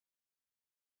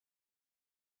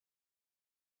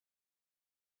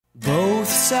Both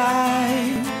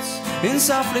sides, in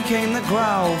softly came the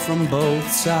growl from both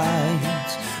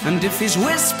sides. And if his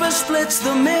whisper splits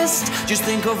the mist, just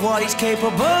think of what he's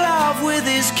capable of with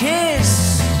his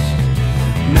kiss.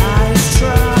 Nice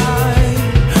try,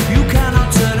 you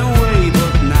cannot turn away,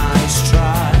 but nice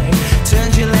try.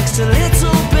 Turns your legs to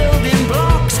little building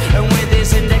blocks, and with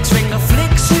his index finger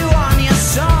flicks you on your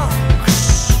socks.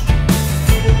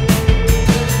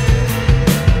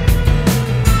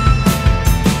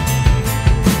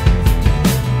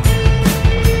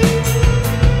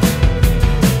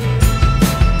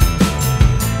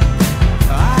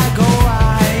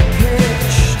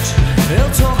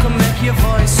 Your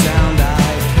voice sound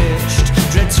high-pitched.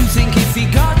 Dread to think if he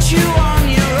got you on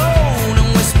your own and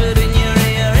whispered in your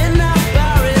ear in that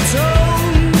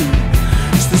baritone.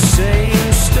 It's the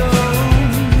same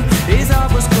stone. His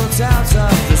heart was cut out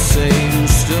of the same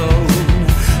stone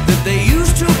that they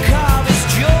used to carve his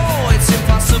jaw. It's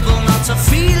impossible not to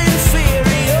feel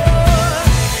inferior.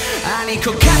 And he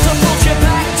could catapult you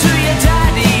back to your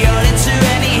daddy or into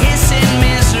any hissing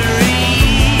misery.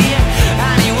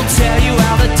 And he will tell you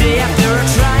how the day after a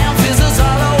triumph is as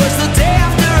hollow as the day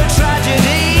after a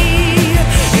tragedy.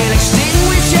 He'll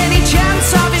extinguish any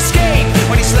chance of escape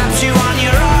when he slaps you on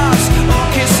your arse or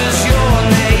kisses your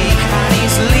nape. And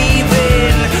he's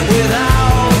leaving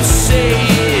without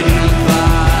saying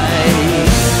bye.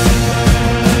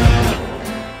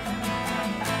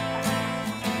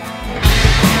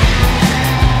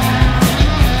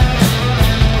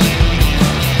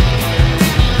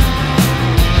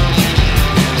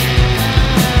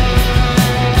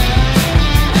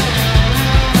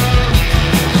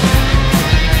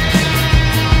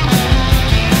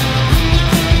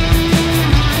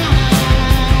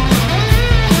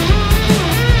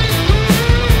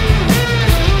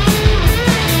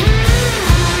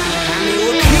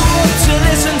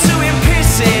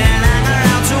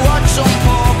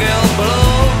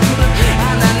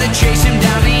 Chase him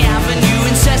down the avenue,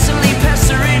 incessantly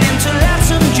pestering him to let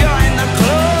him join the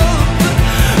club.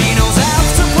 He knows how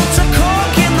to put a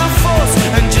cork in the foot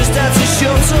and just how to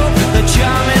shut up the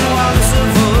charming ones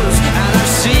of us. And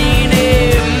I've seen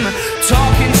him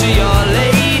talking to your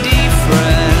lady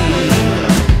friend.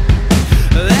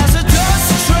 There's a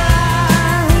dust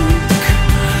track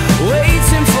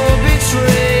waiting for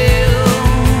betrayal,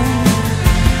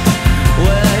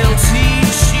 where he'll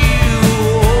teach you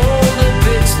all the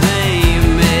bits they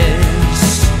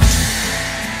missed.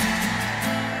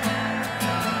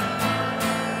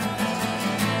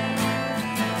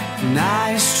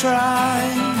 Nice try,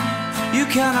 you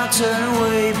cannot turn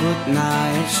away, but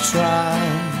nice try.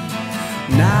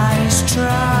 Nice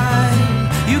try,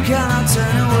 you cannot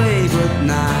turn away, but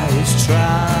nice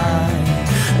try.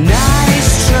 Nice